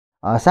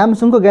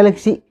Samsung को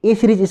Galaxy A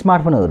series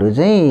स्मार्टफोनहरु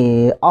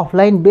चाहिँ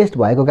offline based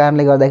भएको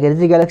कारणले गर्दाखेरि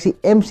चाहिँ Galaxy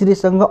M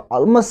सिरिजसँग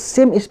almost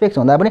same specs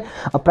हुँदा पनि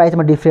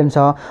प्राइसमा डिफरेन्स छ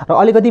र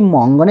अलिकति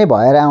महँगो नै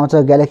भएर आउँछ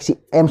Galaxy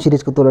M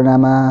सिरिजको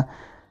तुलनामा।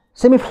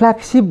 सेमी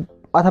फ्ल्यागशिप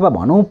अथवा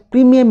भनौं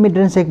प्रिमियम मिड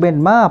रेन्ज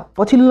सेगमेन्टमा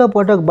पछिल्लो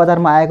पटक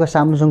बजारमा आएको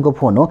Samsung को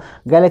फोन हो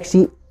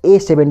Galaxy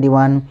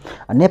A71।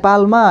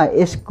 नेपालमा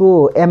यसको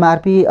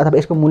एमआरपी अथवा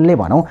यसको मूल्य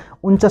भनौं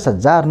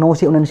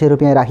 49,979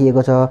 रुपैयाँ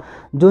राखिएको छ,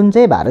 जुन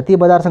चाहिँ भारतीय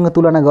बजारसँग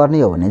तुलना गर्ने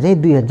हो भने चाहिँ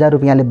 2000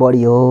 रुपैयाँले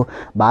बढी हो।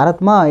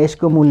 भारतमा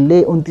यसको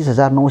मूल्य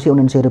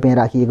 29,979 रुपैयाँ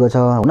राखिएको छ।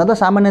 हुन त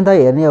सामान्यतया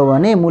हेर्ने हो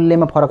भने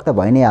मूल्यमा फरक त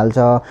भइ नै हाल्छ।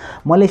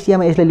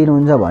 मलेसियामा यसले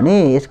लिनुहुन्छ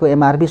भने यसको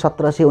एमआरपी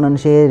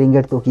 1779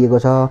 रिङ्गेट तोकिएको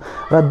छ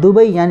र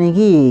दुबई यानी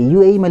कि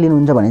युएई मा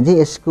लिनुहुन्छ भने चाहिँ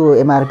यसको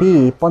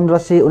एमआरपी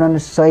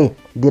 1579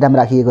 दिराम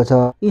राखिएको छ।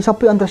 यी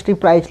सबै अन्तर्राष्ट्रिय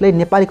प्राइसलाई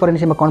नेपाली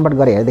करेन्सीमा कन्भर्ट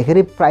गरेर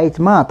हेर्दाखेरि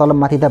प्राइसमा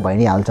तलमाथि त भइ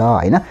नै हाल्छ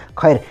हैन।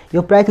 खैर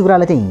यो प्राइसको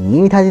कुरालाई चाहिँ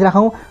यही थाहा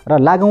राखौं र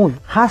लागौं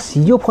खास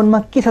यो फोनमा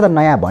के छ त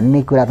नयाँ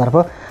भन्ने कुरातर्फ।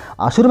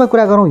 सुरुमा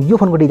कुरा गरौं यो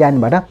फोनको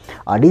डिजाइनबाट।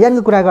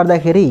 डिजाइनको कुरा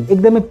गर्दाखेरि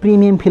एकदमै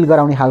प्रिमियम फिल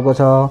गराउने खालको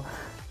छ,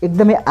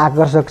 एकदमै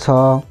आकर्षक छ।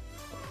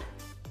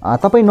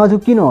 तपाई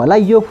नझुक्किनु होला,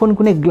 यो फोन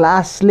कुनै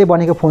ग्लासले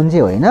बनेको फोन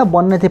चाहिँ होइन,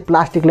 बन्ने चाहिँ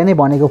प्लास्टिकले नै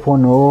बनेको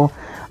फोन हो।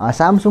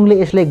 Samsungले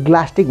यसले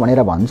ग्लास्टिक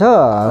भनेर भन्छ।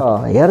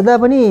 हेर्दा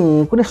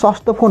पनि कुनै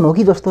सस्तो फोन हो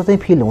कि जस्तो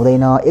चाहिँ फिल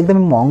हुँदैन,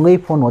 एकदमै महँगै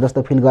फोन हो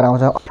जस्तो फिल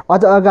गराउँछ।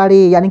 अझ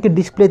अगाडि यानी कि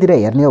डिस्प्लेतिर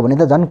हेर्ने हो भने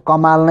त झन्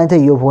कमाल नै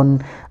छ यो फोन।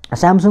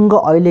 Samsungको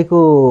अहिलेको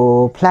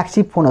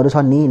फ्ल्यागशिप फोनहरु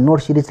छन् नि नोट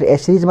सिरिज र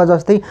एस सिरिजमा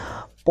जस्तै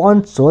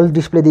पञ्च होल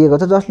डिस्प्ले दिएको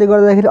छ, जसले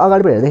गर्दाखेरि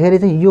अगाडिबाट हेर्दाखेरि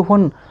चाहिँ यो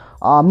फोन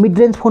मिड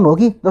रेन्ज फोन हो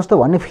कि जस्तो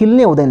भन्ने फिल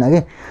नै हुँदैन के।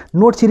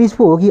 नोट सिरिज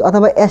पो हो कि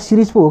अथवा एस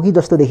सिरिज पो हो कि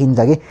जस्तो देखिन्छ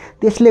के।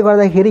 त्यसले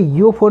गर्दाखेरि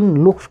यो फोन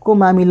लुक्सको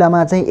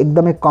मामिलामा चाहिँ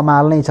एकदमै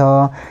कमाल नै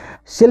छ।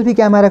 सेल्फी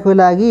क्यामेराको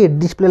लागि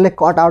डिस्प्लेलाई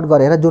कट आउट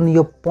गरेर जुन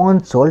यो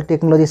पञ्च होल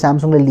टेक्नोलोजी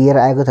Samsungले लिएर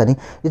आएको छ नि,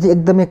 यो चाहिँ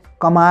एकदमै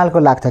कमालको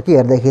लाग्छ के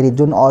हेर्दाखेरि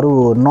जुन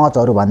अरु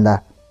नचहरु भन्दा।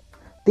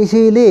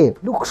 त्यसैले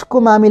लुक्सको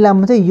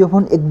मामिलामा चाहिँ यो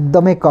फोन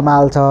एकदमै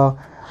कमाल छ।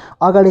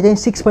 अगाडि चाहिँ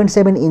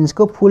 6.7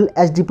 इन्चको फुल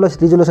एचडी प्लस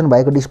रिजोल्युसन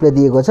भएको डिस्प्ले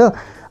दिएको छ,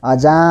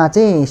 जहाँ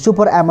चाहिँ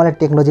सुपर एमोलेड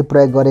टेक्नोलोजी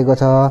प्रयोग गरेको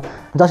छ,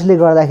 जसले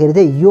गर्दाखेरि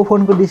चाहिँ यो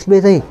फोनको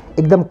डिस्प्ले चाहिँ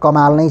एकदम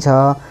कमाल नै छ,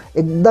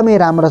 एकदमै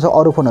राम्रो छ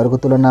अरु फोनहरुको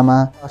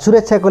तुलनामा।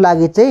 सुरक्षाको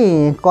लागि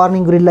चाहिँ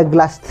कर्निङ गोरिल्ला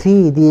ग्लास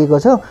 3 दिएको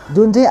छ,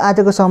 जुन चाहिँ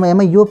आजको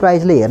समयमा यो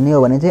प्राइसले हेर्ने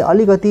हो भने चाहिँ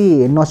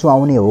अलिकति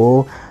नसुहाउने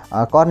हो।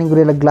 कर्निङ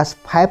गोरिल्ला ग्लास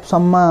 5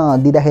 सम्म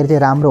दिँदाखेरि चाहिँ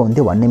राम्रो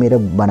हुन्थ्यो भन्ने मेरो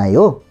भनाइ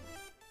हो।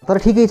 तर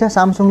ठिकै छ,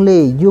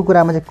 Samsungले यो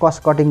कुरामा चाहिँ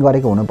कस्ट कटिङ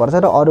गरेको हुनुपर्छ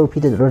र अरु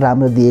फिचरहरु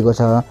राम्रो दिएको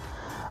छ।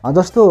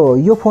 जस्तो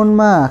यो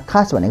फोनमा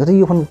खास भनेको चाहिँ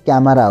यो फोनको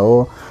क्यामेरा हो।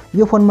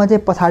 यो फोनमा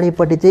चाहिँ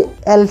पछाडीपट्टि चाहिँ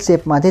एल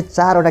शेपमा चाहिँ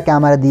 4 वटा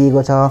क्यामेरा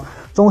दिएको छ।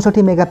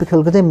 64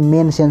 मेगापिक्सलको चाहिँ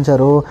मेन सेन्सर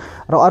हो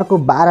र अर्को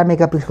 12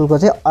 मेगापिक्सलको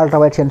चाहिँ अल्ट्रा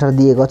वाइड सेन्सर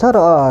दिएको छ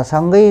र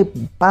सँगै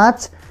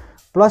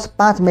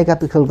 5+5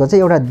 मेगापिक्सलको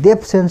चाहिँ एउटा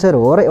डेप्थ सेन्सर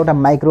हो र एउटा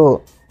माइक्रो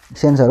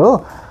सेन्सर हो।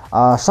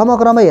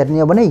 समग्रमा हेर्ने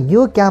हो भने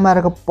यो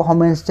क्यामेराको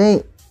परफर्मेन्स चाहिँ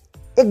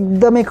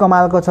एकदमै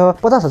कमालको छ।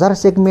 50,000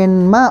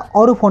 सेगमेन्टमा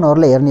अरु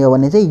फोनहरुले हेर्ने हो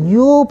भने चाहिँ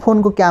यो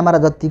फोनको क्यामेरा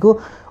जतिको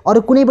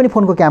अरु कुनै पनि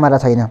फोनको क्यामेरा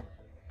छैन।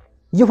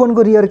 यो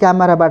फोनको रियर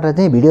क्यामेराबाट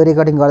चाहिँ भिडियो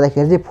रेकर्डिङ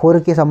गर्दाखेरि चाहिँ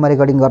 4K सम्म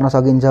रेकर्डिङ गर्न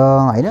सकिन्छ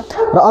हैन।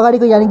 र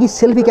अगाडिको यानी कि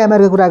सेल्फी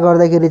क्यामेराको कुरा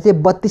गर्दाखेरि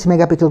चाहिँ 32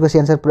 मेगापिक्सलको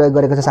सेन्सर प्रयोग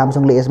गरेको छ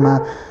Samsungले यसमा,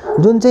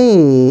 जुन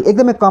चाहिँ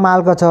एकदमै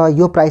कमालको छ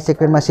यो प्राइस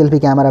सेगमेन्टमा सेल्फी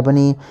क्यामेरा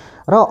पनि।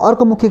 र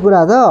अर्को मुख्य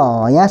कुरा त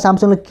यहाँ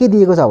Samsungले के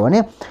दिएको छ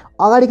भने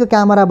अगाडिको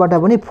क्यामेराबाट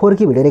पनि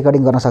 4K भिडियो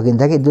रेकर्डिङ गर्न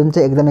सकिन्छ कि, जुन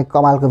चाहिँ एकदमै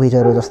कमालको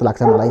फिचर हो जस्तो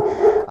लाग्छ मलाई।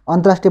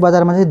 अन्तर्राष्ट्रिय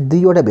बजारमा चाहिँ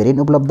 2 वटा भेरिएन्ट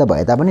उपलब्ध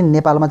भए तापनि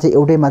नेपालमा चाहिँ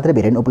एउटै मात्रै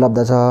भेरिएन्ट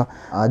उपलब्ध छ,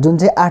 जुन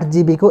चाहिँ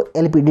 8GB को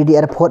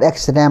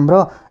LPDDR4X र्याम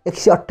र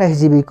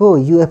 128GB को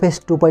UFS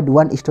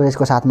 2.1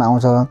 स्टोरेजको साथमा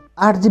आउँछ।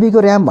 8GB को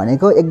र्याम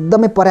भनेको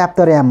एकदमै पर्याप्त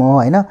र्याम हो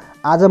हैन।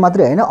 आज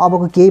मात्रै हैन,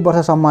 अबको केही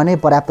वर्षसम्म नै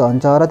पर्याप्त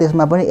हुन्छ र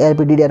त्यसमा पनि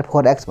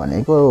LPDDR4X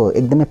भनेको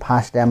एकदमै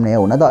फास्ट र्याम नै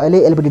हो। हुन त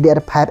अहिले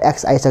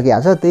LPDDR5X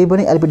आइसकेको छ, त्यही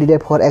पनि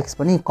LPDDR4X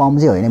पनि कम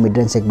चाहिँ होइन मिड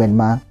रेन्ज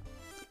सेगमेन्टमा।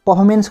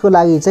 परफर्मेन्सको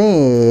लागि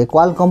चाहिँ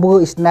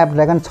क्वालकमको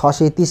स्न्यापड्र्यागन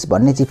 630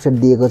 भन्ने चिपसेट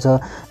दिएको छ,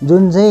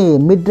 जुन चाहिँ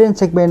मिड रेन्ज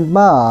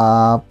सेगमेन्टमा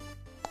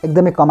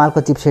एकदमै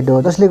कमालको चिपसेट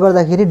हो, जसले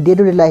गर्दाखेरि डे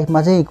टु डे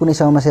लाइफमा चाहिँ कुनै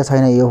समस्या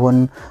छैन। यो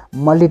फोन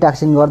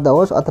मल्टिटास्किङ गर्दा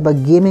होस् अथवा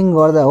गेमिङ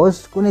गर्दा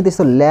होस् कुनै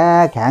त्यस्तो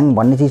ल्याग ह्याङ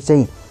भन्ने चिज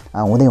चाहिँ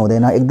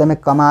हुँदैन। एकदमै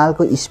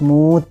कमालको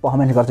स्मुथ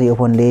परफर्मेन्स गर्छ यो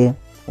फोनले।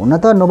 हुन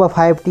त Nova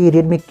 5T,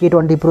 Redmi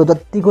K20 Pro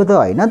जतिको त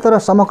हैन, तर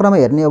समग्रमा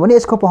हेर्ने हो भने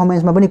यसको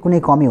परफर्मेन्समा पनि कुनै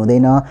कमी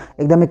हुँदैन।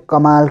 एकदमै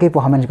कमालकै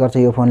परफर्मेन्स गर्छ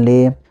यो फोनले।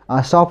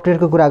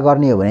 सफ्टवेयरको कुरा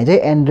गर्ने हो भने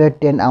चाहिँ Android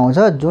 10 आउँछ,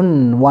 जुन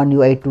One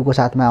UI 2 को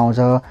साथमा आउँछ।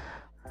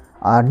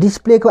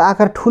 डिस्प्लेको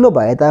आकार ठुलो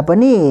भए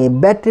तापनि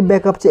ब्याट्री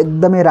ब्याकअप चाहिँ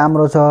एकदमै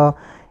राम्रो छ।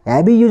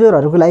 हेभी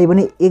युजरहरुको लागि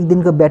पनि एक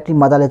दिनको ब्याट्री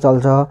मजाले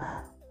चल्छ,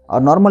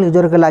 नर्मल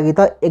युजरको लागि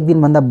त एक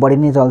दिन भन्दा बढी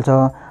नै चल्छ।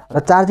 र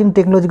चार्जिङ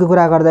टेक्नोलोजीको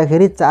कुरा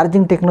गर्दाखेरि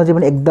चार्जिङ टेक्नोलोजी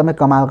पनि एकदमै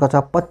कमालको छ।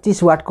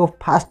 25 वाटको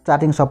फास्ट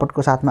चार्जिङ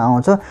सपोर्टको साथमा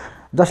आउँछ,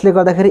 जसले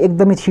गर्दाखेरि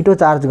एकदमै छिटो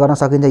चार्ज गर्न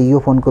सकिन्छ यो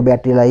फोनको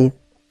ब्याट्रीलाई।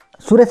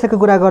 सुरक्षाको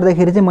कुरा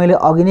गर्दाखेरि चाहिँ मैले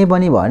अघि नै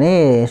पनि भने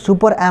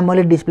सुपर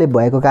एमोलेड डिस्प्ले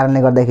भएको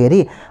कारणले गर्दाखेरि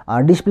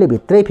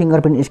डिस्प्लेभित्रै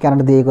फिङ्गरप्रिन्ट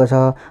स्क्यानर दिएको छ,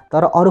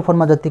 तर अरू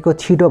फोनमा जतिको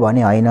छिटो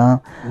भने होइन।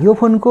 यो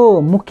फोनको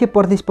मुख्य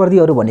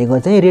प्रतिस्पर्धीहरू भनेको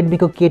चाहिँ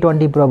रेडमीको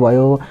K20 प्रो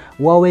भयो,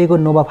 वावेको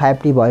नोभा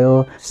 5T भयो,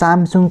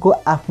 सामसुङको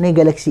आफ्नै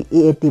ग्यालेक्सी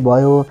A80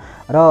 भयो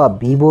र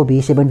Vivo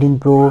V17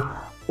 pro,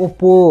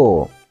 Oppo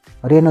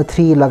Reno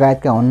 3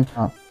 लगायतका हुन्।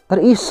 तर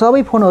यी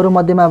सबै फोनहरू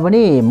मध्येमा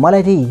पनि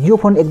मलाई चाहिँ यो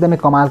फोन एकदमै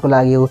कमालको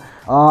लाग्यो।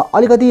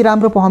 अलिकति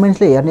राम्रो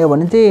पर्फर्मेन्सले हेर्ने हो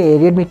भने चाहिँ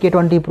रेडमी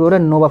K20 प्रो र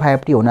नोभा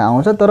 5T हुन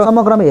आउँछ, तर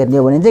समग्रमा हेर्ने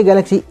हो भने चाहिँ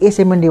ग्यालेक्सी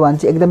A71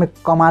 चाहिँ एकदमै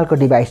कमालको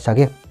डिभाइस छ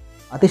के।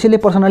 त्यसैले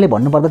पर्सनली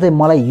भन्नुपर्दा चाहिँ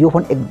मलाई यो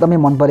फोन एकदमै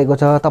मन परेको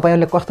छ।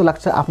 तपाईहरुले कस्तो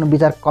लाग्छ आफ्नो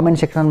विचार कमेन्ट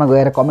सेक्सनमा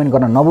गएर कमेन्ट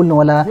गर्न नभुल्नु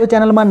होला। यो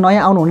च्यानलमा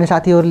नयाँ आउनुहुने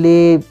साथीहरुले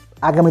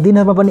आगामी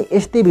दिनहरुमा पनि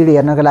यस्तै भिडियो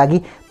हेर्नका लागि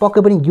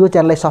पक्कै पनि यो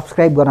च्यानललाई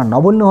सब्स्क्राइब गर्न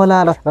नभुल्नु होला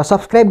र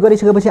सब्स्क्राइब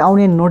गरिसकेपछि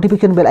आउने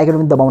नोटिफिकेसन बेल आइकन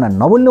पनि दबाउन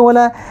नभुल्नु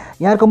होला।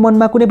 यहाँहरुको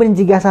मनमा कुनै पनि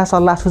जिज्ञासा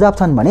सल्लाह सुझाव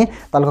छन् भने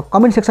तलको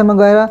कमेन्ट सेक्सनमा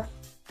गएर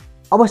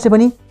अवश्य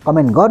पनि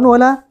कमेन्ट गर्नु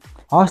होला।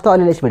 हस् त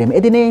अहिले यस भिडियोमा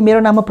यति नै। मेरो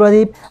नाम हो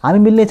प्रदीप। हामी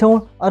मिल्ने छौं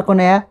अर्को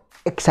नयाँ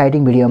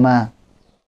एक्साइटिङ भिडियोमा।